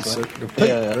 right, thanks,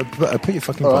 Put your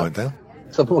fucking All pint right. down.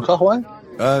 So I put my clock away?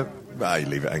 You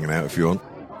leave it hanging out if you want.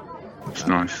 It's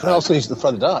nice. No, I was going to use it to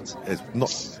throw the darts. It's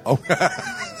not... Oh,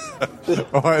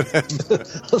 all right then.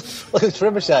 Like a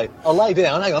trebuchet. I'll lay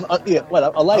down. Hang on.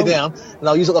 I'll lay down and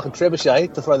I'll use it like a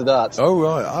trebuchet to throw the darts. Oh,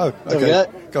 right. Oh, There we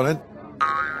okay. go. Go on then.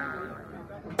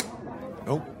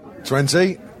 Oh,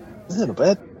 20. Isn't that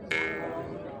bad?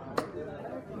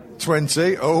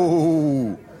 20.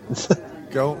 Oh.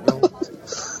 Go on.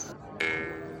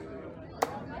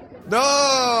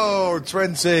 No!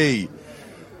 20.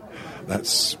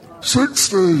 That's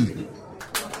 60.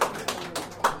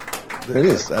 There it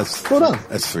is. That's Well done.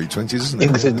 That's 3 20s, isn't it?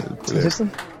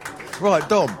 Inconsistent. Right,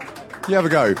 Dom, you have a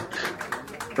go.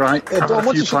 Right, Yeah, have Don, a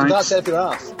once few you shoot the darts pints. out of your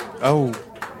ass. Oh.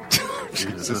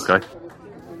 Jesus. Okay.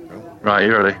 Right,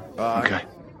 you ready? Aye. Okay.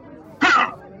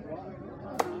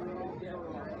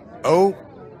 Oh.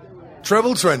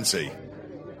 Treble 20.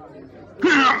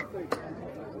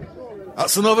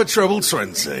 That's another treble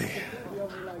 20.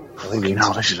 Fucking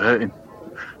hell, this is hurting.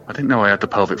 I didn't know I had the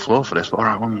pelvic floor for this, but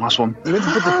alright, one last one. You meant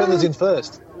to put the feathers in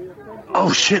first.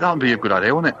 Oh shit, that would be a good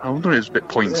idea, wouldn't it? I wonder if it's a bit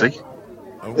pointy.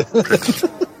 Oh.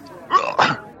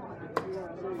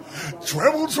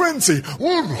 Treble 20.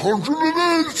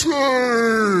 180.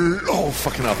 Oh,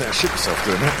 fucking hell, I think I shit myself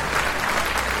doing that.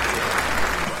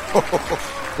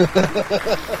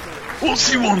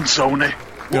 What's he want, Tony?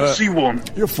 What's he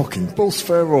want? You're fucking boss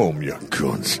fair home, you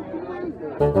cunt.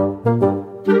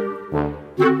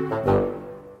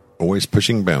 Always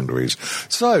pushing boundaries.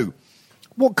 So,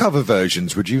 what cover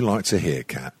versions would you like to hear,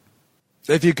 Kat?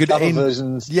 If you could Cover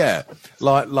versions? Yeah,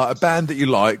 like a band that you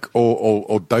like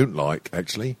or don't like,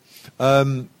 actually.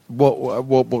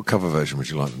 What cover version would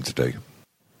you like them to do?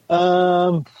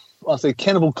 I say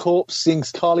Cannibal Corpse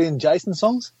sings Kylie and Jason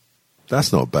songs.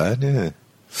 That's not bad, yeah.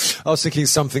 I was thinking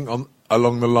something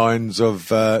along the lines of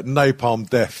Napalm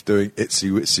Death doing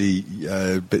Itsy Witsy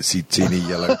Bitsy Teeny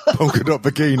Yellow Polka Dot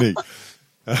Bikini.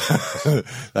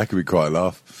 That could be quite a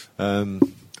laugh. I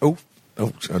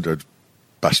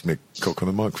bashed my cock on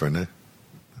the microphone there.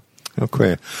 How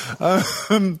queer.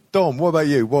 Dom, what about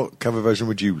you? What cover version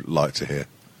would you like to hear?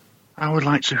 I would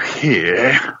like to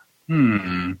hear...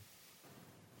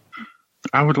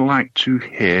 I would like to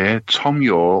hear Tom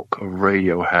York of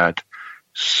Radiohead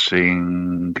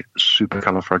sing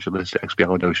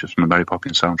Supercalifragilisticexpialidocious from the Mary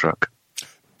Poppins soundtrack.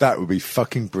 That would be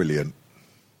fucking brilliant.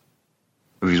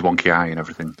 With his wonky eye and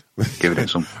everything. Giving it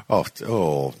some...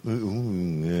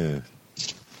 Yeah.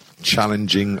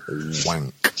 Challenging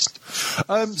wank.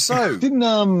 What's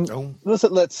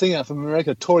that singer from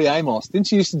America, Tori Amos? Didn't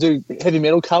she used to do heavy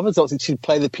metal covers? Obviously, she'd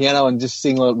play the piano and just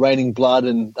sing like Raining Blood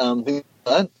and things like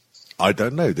that. I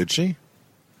don't know, did she?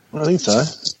 I think so. I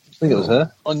think it was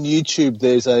her. On YouTube,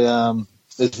 there's a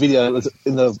video.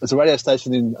 There's a radio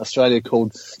station in Australia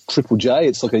called Triple J.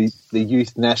 It's like the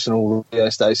youth national radio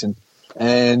station,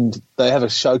 and they have a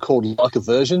show called Like a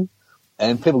Version.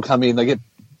 And people come in, they get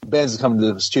bands that come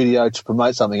into the studio to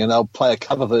promote something, and they'll play a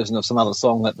cover version of some other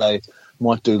song that they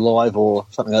might do live or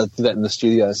something. They'll do that in the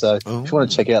studio. So if you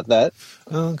want to check out that,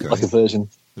 Okay. Like a Version.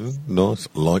 Nice,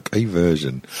 like a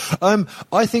version.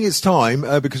 I think it's time,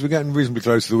 because we're getting reasonably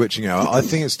close to the witching hour, I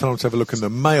think it's time to have a look in the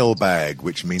mailbag,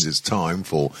 which means it's time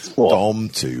for Dom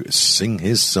to sing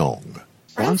his song.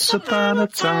 Once upon a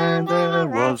time there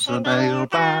was a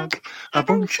mailbag. A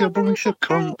bunch of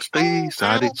cunts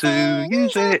decided to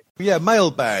use it. Yeah,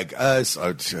 mailbag.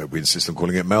 So we insist on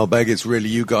calling it mailbag. It's really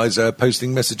you guys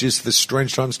posting messages to the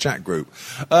Strange Times chat group.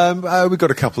 We've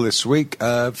got a couple this week.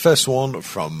 First one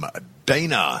from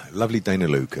Dana. Lovely Dana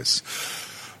Lucas.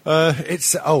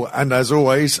 And as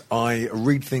always, I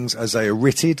read things as they are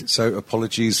written, so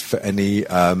apologies for any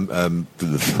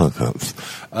fuck-ups.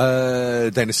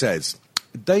 Dana says,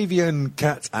 Davian,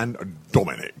 Kat, and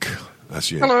Dominic.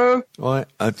 That's you. Hello. Right,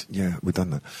 yeah, we've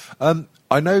done that.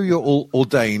 I know you're all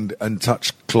ordained and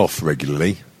touch cloth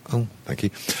regularly. Oh, thank you.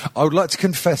 I would like to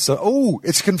confess that... Oh,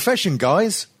 it's a confession,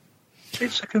 guys.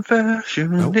 It's a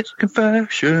confession. It's a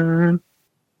confession.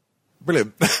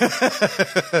 Brilliant.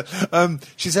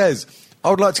 She says, I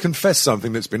would like to confess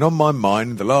something that's been on my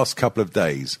mind the last couple of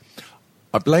days.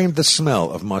 I blamed the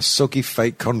smell of my soggy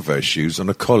fake Converse shoes on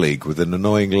a colleague with an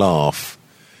annoying laugh.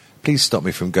 Please stop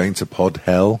me from going to pod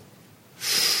hell.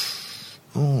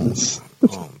 I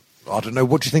don't know.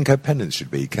 What do you think her penance should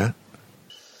be, Kat?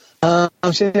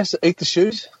 She has to eat the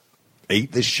shoes.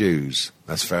 Eat the shoes.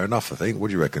 That's fair enough, I think. What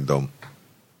do you reckon, Dom?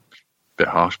 Bit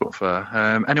harsh, but fair.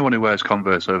 Anyone who wears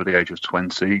Converse over the age of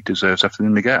 20 deserves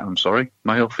everything they get. I'm sorry.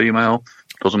 Male, female,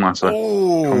 doesn't matter.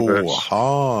 Oh, Converse.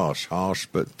 harsh,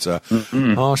 but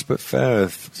fair,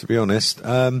 to be honest.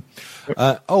 And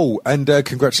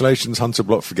congratulations, Hunter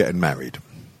Block, for getting married.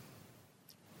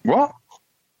 What?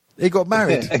 He got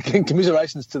married. Yeah, and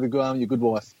commiserations to your good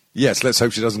wife. Yes, let's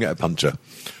hope she doesn't get a puncher.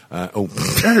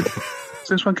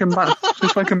 Since when can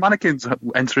mannequins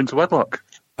enter into wedlock?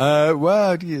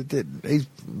 Well, he's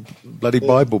bloody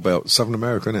Bible Belt, Southern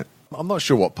America, isn't it? I'm not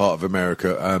sure what part of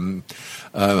America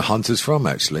Hunter's from,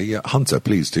 actually. Hunter,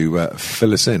 please do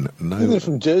fill us in. No, Isn't it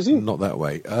from Jersey? Not that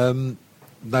way. No,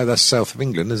 that's south of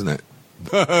England, isn't it?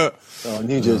 Oh,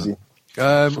 New Jersey.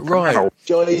 Right.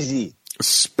 Jersey.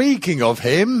 Speaking of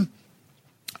him,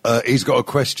 he's got a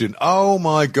question. Oh,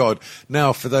 my God.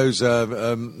 Now, for those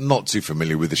not too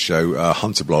familiar with the show,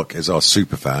 Hunter Block is our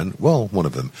super fan. Well, one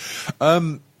of them.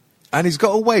 And he's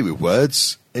got away with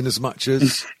words in as much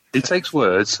as... He takes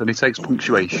words and he takes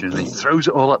punctuation and he throws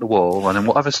it all at the wall, and then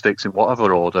whatever sticks in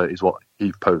whatever order is what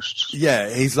he posts. Yeah,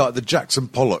 he's like the Jackson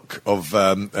Pollock of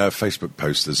Facebook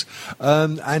posters.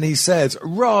 And he says,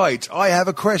 right, I have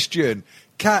a question.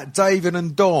 Kat, David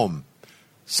and Dom.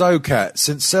 So, Kat,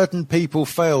 since certain people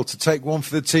fail to take one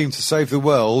for the team to save the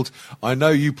world, I know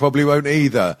you probably won't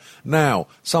either. Now,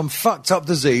 some fucked up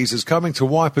disease is coming to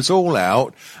wipe us all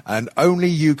out, and only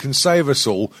you can save us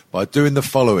all by doing the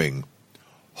following.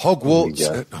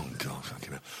 Hogwarts...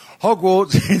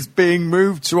 Hogwarts is being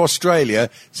moved to Australia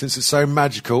since it's so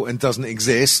magical and doesn't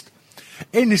exist.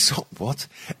 In this Hogwarts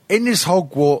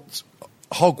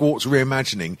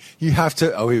reimagining, you have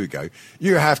to... Oh, here we go.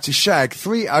 You have to shag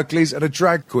 3 uglies and a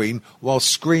drag queen while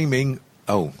screaming...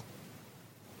 Oh.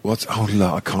 What? Oh,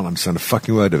 look, I can't understand a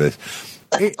fucking word of it.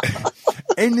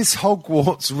 In this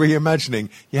Hogwarts reimagining,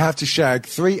 you have to shag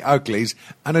 3 uglies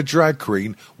and a drag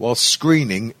queen while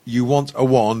screaming, you want a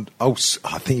wand... Oh,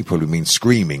 I think you probably mean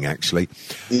screaming, actually.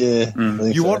 Yeah.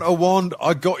 You want a wand?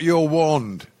 I got your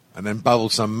wand. And then babble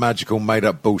some magical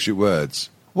made-up bullshit words.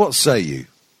 What say you?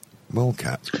 Well,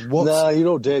 Kat, what? No, you're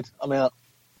all dead. I'm out.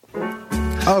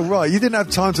 Oh, right. You didn't have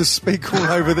time to speak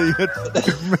all over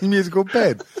the musical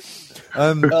bed.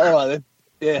 All right, then.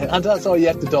 Yeah, and that's how you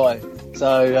have to die.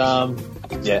 So,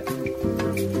 yeah.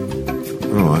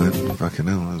 All right. Fucking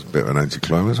hell. That was a bit of an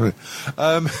anticlimax, wasn't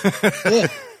it? Yeah.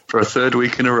 For a third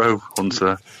week in a row,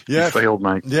 Hunter. Yeah. You failed,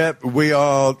 mate. Yeah, we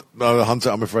are... No,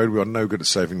 Hunter, I'm afraid we are no good at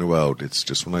saving the world. It's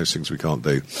just one of those things we can't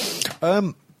do.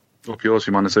 Up yours,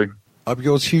 humanity. Up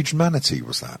yours, huge manatee,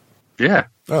 was that? Yeah.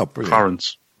 Oh, brilliant.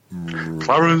 Clarence.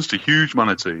 Clarence the huge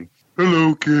manatee.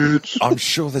 Hello, kids. I'm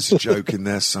sure there's a joke in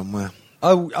there somewhere.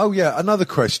 Oh, yeah, another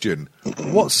question.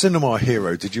 What cinema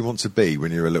hero did you want to be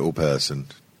when you were a little person?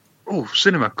 Oh,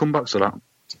 cinema. Come back to that.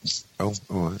 Oh,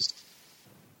 all right.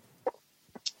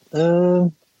 I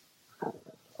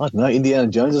don't know, Indiana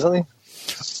Jones or something?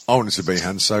 I wanted to be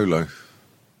Han Solo.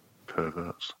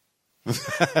 Perverts.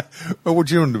 Well, what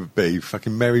do you want to be?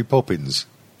 Fucking Mary Poppins?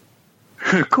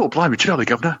 Cool, blimey, Charlie,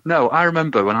 Governor. No, I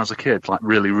remember when I was a kid, like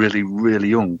really, really, really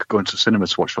young, going to the cinema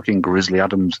to watch fucking Grizzly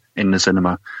Adams in the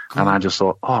cinema. And I just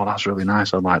thought, oh, that's really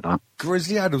nice. I like that.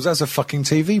 Grizzly Adams, that's a fucking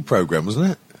TV programme,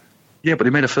 wasn't it? Yeah, but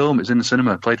he made a film. It's in the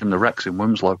cinema. Played in the Rex in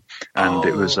Winslow. And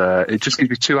it was, it just gives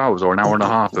you 2 hours or an hour and a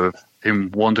half of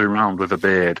him wandering around with a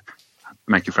beard,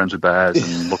 making friends with bears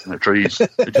and looking at trees.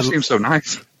 It just seems so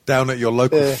nice. Down at your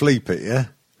local flea pit, yeah?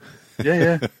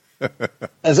 Yeah.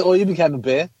 Or you became a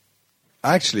bear?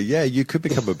 Actually, yeah, you could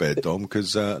become a bear, Dom,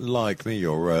 because like me,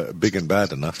 you're big and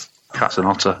bad enough. Cat's an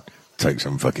otter. Take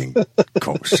some fucking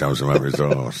cock, shove some over his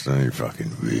arse, so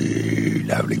fucking really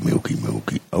lovely,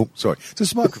 milky. Oh, sorry, is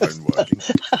this microphone working?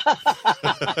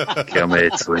 Come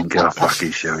here, Twink, I'll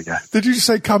fucking show you. Did you just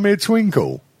say, come here,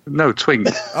 Twinkle? No, Twink.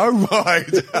 Oh, right.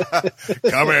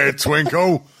 Come here,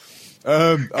 Twinkle.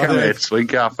 Come here,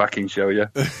 Twink, I'll fucking show you.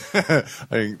 I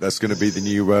think that's going to be the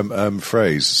new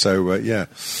phrase. So, yeah.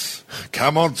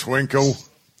 Come on, Twinkle.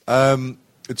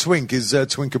 Twink, is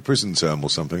Twink a prison term or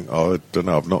something? Oh, I don't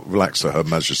know. I've not relaxed to Her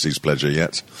Majesty's pleasure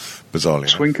yet, bizarrely.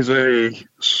 Twink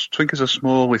is a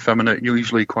small, effeminate,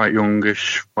 usually quite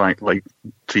youngish, like late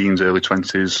teens, early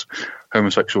 20s,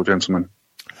 homosexual gentleman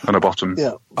on a bottom.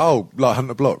 Yeah. Oh, like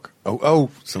Hunter Block. Oh.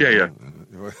 Yeah.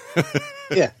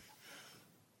 Yeah.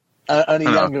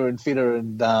 Only younger and fitter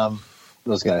and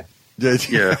let's go.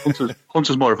 Yeah.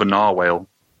 Hunter's more of a narwhal.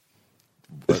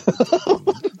 But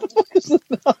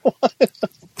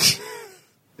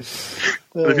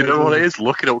if you don't know what it is,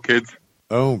 look it up, kids.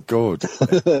 Oh, God.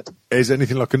 Is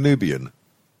anything like a Nubian?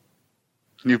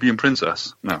 Nubian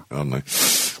princess? No. Oh, no.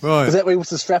 Right. Is that where he was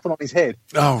the strap-on his head?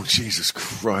 Oh, Jesus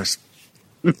Christ.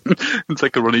 And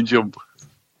take a running jump.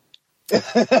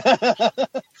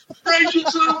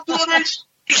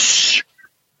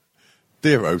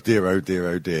 Dear, oh dear, oh dear,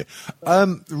 oh dear.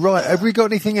 Right, have we got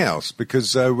anything else?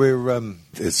 Because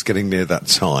it's getting near that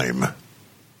time.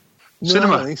 Cinema.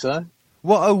 No, I don't think so.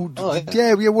 What?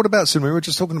 yeah. Yeah. What about cinema? We were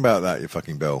just talking about that, you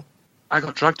fucking bell. I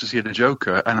got dragged to see The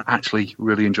Joker and actually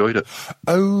really enjoyed it.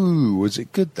 Oh, was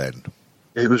it good then?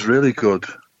 It was really good.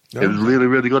 It was really,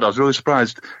 really good. I was really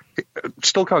surprised.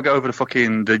 Still can't get over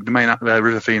the main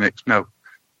River Phoenix. No,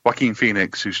 Joaquin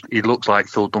Phoenix. He looks like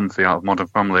Phil Dunphy out of Modern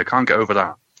Family. I can't get over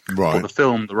that. Right. But the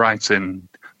film, the writing,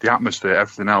 the atmosphere,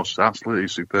 everything else is absolutely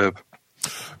superb.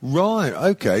 Right,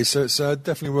 okay, so it's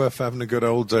definitely worth having a good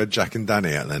old Jack and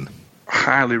Danny out then.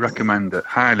 Highly recommend it.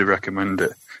 Highly recommend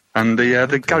it. And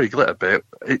the Gary Glitter bit,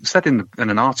 it said in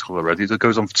an article already that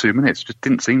goes on for 2 minutes. It just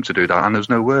didn't seem to do that, and there was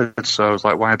no words. So I was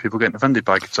like, why are people getting offended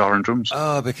by guitar and drums?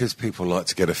 Oh, because people like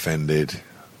to get offended.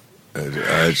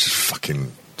 Just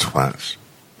fucking twats.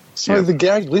 So the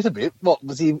Gary Glitter bit, what,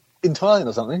 was he Italian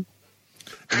or something?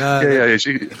 No, Yeah.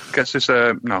 She gets this.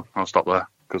 No, I'll stop there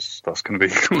because that's going to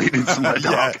be leading somewhere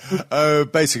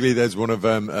dark. Basically, there's one of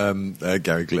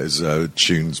Gary Glitter's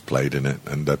tunes played in it,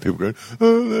 and people going,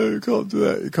 "Oh no, you can't do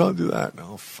that! You can't do that!"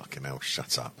 Oh fucking hell,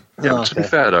 shut up! Yeah, but to be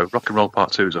fair though, Rock and Roll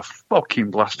Part 2 is a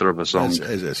fucking blaster of a song, It's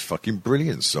a fucking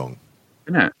brilliant song,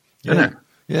 isn't it? Isn't it?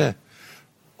 Yeah.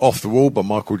 Off the Wall by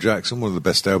Michael Jackson, one of the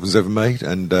best albums ever made,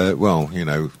 and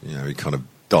he kind of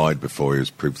died before he was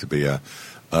proved to be a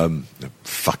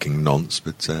fucking nonce.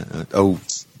 But no,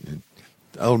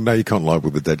 you can't libel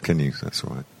the dead, can you? That's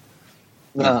all right.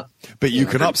 No. But you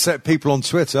can upset people on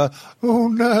Twitter. Oh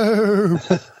no!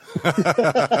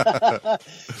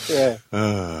 Yeah.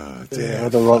 Oh dear. Yeah,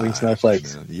 the rolling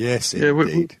snowflakes. Yes, Yeah,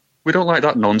 indeed. we don't like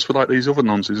that nonce. We like these other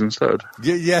nonces instead.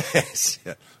 Yes,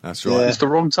 yeah, that's right. Yeah. It's the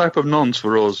wrong type of nonce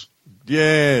for us.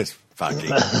 Yes,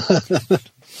 fucking.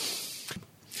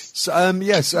 So,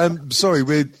 yes, sorry,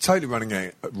 we're totally running.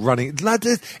 Lad,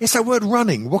 it's that word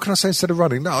running. What can I say instead of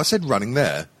running? No, I said running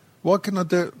there. What can I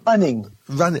do? Running.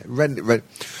 Run.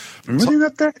 Running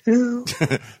up that hill.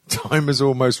 Time has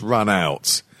almost run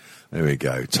out. There we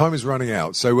go. Time is running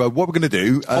out. So what we're going to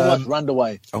do... Almost run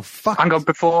away. Oh, fuck. Hang on,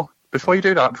 before you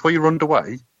do that, before you run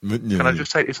away, can I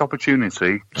just take this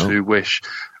opportunity to wish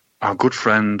our good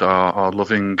friend, our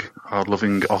loving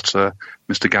otter,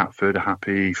 Mr. Gatford, a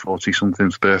happy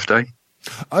 40-somethingth birthday.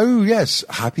 Oh, yes.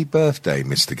 Happy birthday,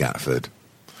 Mr. Gatford.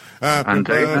 Happy And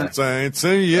Dana. birthday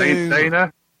to you.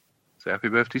 Dana, say happy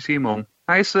birthday to your mum.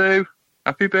 Hi, Sue.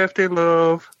 Happy birthday,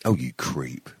 love. Oh, you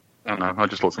creep. I don't know. I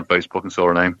just looked on Facebook and saw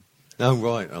her name. Oh,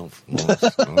 right. Oh, well,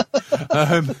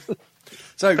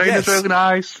 so, Dana's yes. really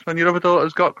nice, and your other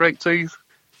daughter's got great teeth.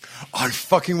 I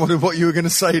fucking wondered what you were going to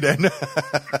say then.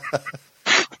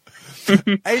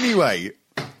 Anyway,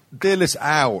 dear listeners,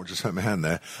 ow, just hurt my hand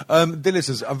there. Dear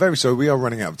listeners, I'm very sorry, we are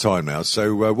running out of time now.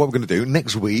 So what we're going to do,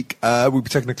 next week, we'll be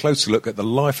taking a closer look at the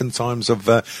life and times of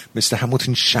Mr.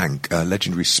 Hamilton Shank, a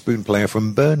legendary spoon player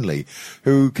from Burnley,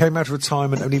 who came out of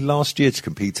retirement only last year to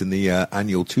compete in the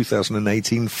annual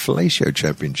 2018 Flacio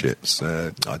Championships.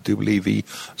 I do believe he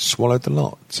swallowed the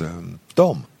lot.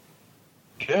 Dom?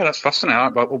 Yeah, that's fascinating.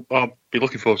 I'll be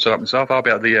looking forward to that myself. I'll be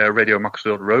at the Radio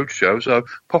Macclesfield Road show, so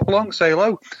pop along, say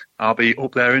hello. I'll be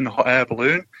up there in the hot air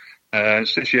balloon.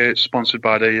 This year it's sponsored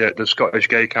by the Scottish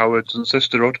Gay Cowards and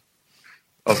Sisterhood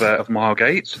of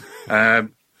Margate.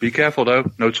 Be careful though,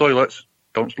 no toilets.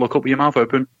 Don't look up with your mouth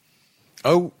open.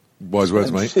 Oh, wise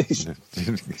words, mate.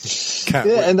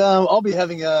 Yeah, and I'll be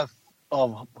having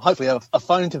hopefully a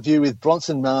phone interview with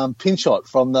Bronson Pinchot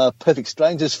from the Perfect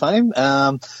Strangers fame.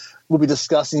 We'll be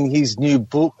discussing his new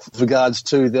book with regards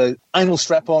to the anal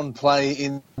strap-on play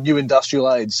in New Industrial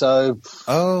Age. So,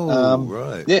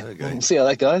 right. Yeah, Okay. we'll see how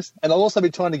that goes. And I'll also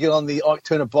be trying to get on the Ike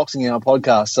Turner Boxing Hour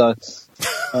podcast. So,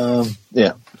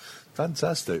 yeah.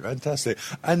 Fantastic. And,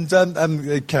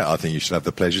 Kat, I think you should have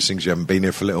the pleasure, since you haven't been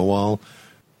here for a little while.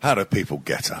 How do people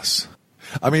get us?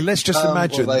 I mean, let's just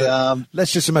imagine.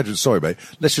 Let's just imagine. Sorry, mate.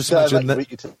 Let's just imagine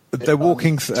that they're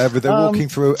walking. They're walking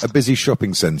through a busy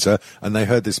shopping centre, and they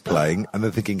heard this playing, and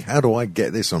they're thinking, "How do I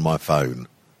get this on my phone?"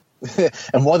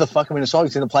 And why the fuck am I in a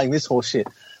shopping centre playing this horse shit?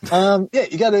 Yeah,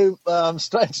 you go to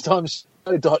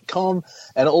strangetimesshow.com,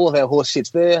 and all of our horse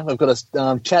shit's there. We've got a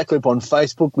chat group on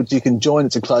Facebook, which you can join.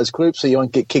 It's a closed group, so you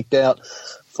won't get kicked out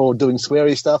for doing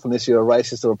sweary stuff unless you're a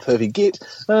racist or a pervy git.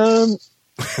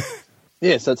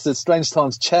 Yeah, so it's the Strange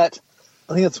Times chat.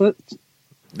 I think that's what it...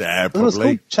 Yeah,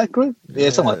 probably. Chat group?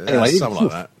 Yeah, something like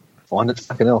that. Find it,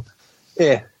 fucking hell.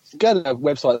 Yeah, go to our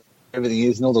website, everything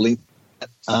is, and all the links.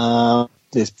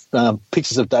 there's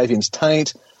pictures of Davian's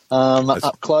taint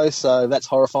up close, so that's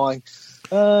horrifying.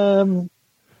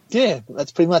 Yeah,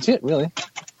 that's pretty much it, really.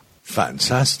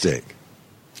 Fantastic.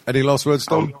 Any last words,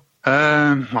 Tom?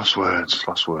 Last words.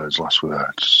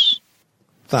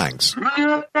 Thanks.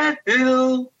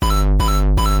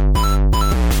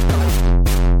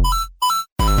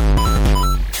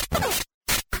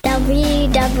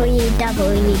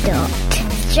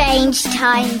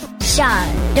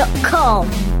 www.strangetimeshow.com.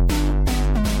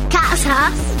 Catch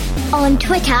us on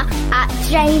Twitter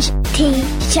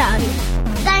 @StrangeTShow.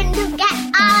 Don't forget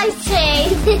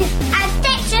iTunes and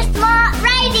Stitcher Smart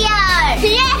Radio.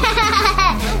 Yeah!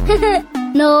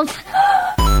 North.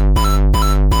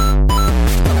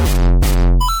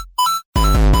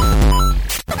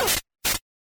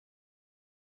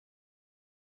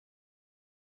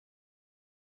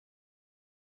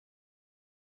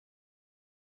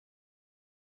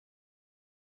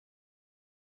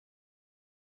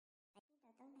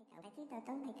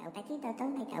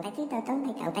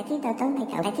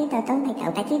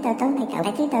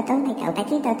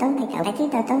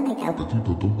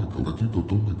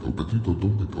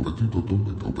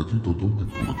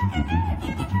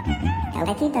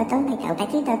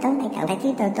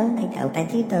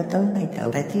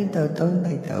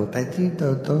 Petito.